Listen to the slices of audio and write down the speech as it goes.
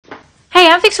Hey,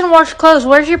 I'm fixing to wash clothes.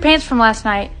 Where's your pants from last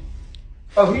night?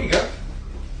 Oh, here you go.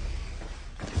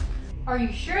 Are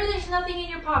you sure there's nothing in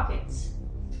your pockets?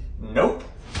 Nope.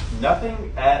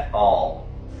 Nothing at all.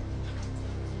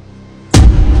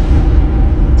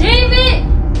 David!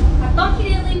 I thought you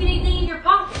didn't leave anything in your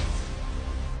pockets.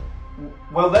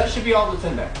 Well, that should be all that's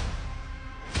in there.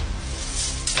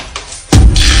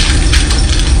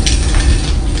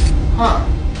 Huh.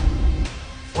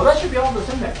 Well, that should be all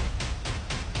that's in there.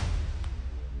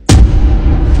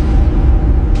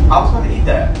 I was going to eat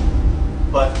that,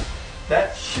 but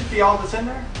that should be all that's in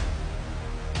there.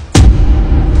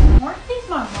 Weren't these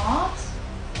my mom's?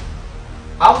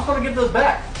 I was going to give those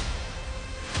back,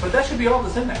 but that should be all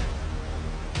that's in there.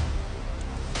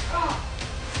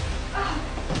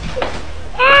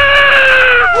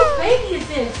 Whose baby is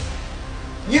this?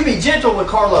 You be gentle with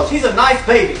Carlos. He's a nice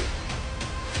baby.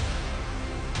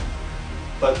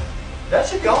 But that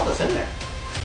should be all that's in there.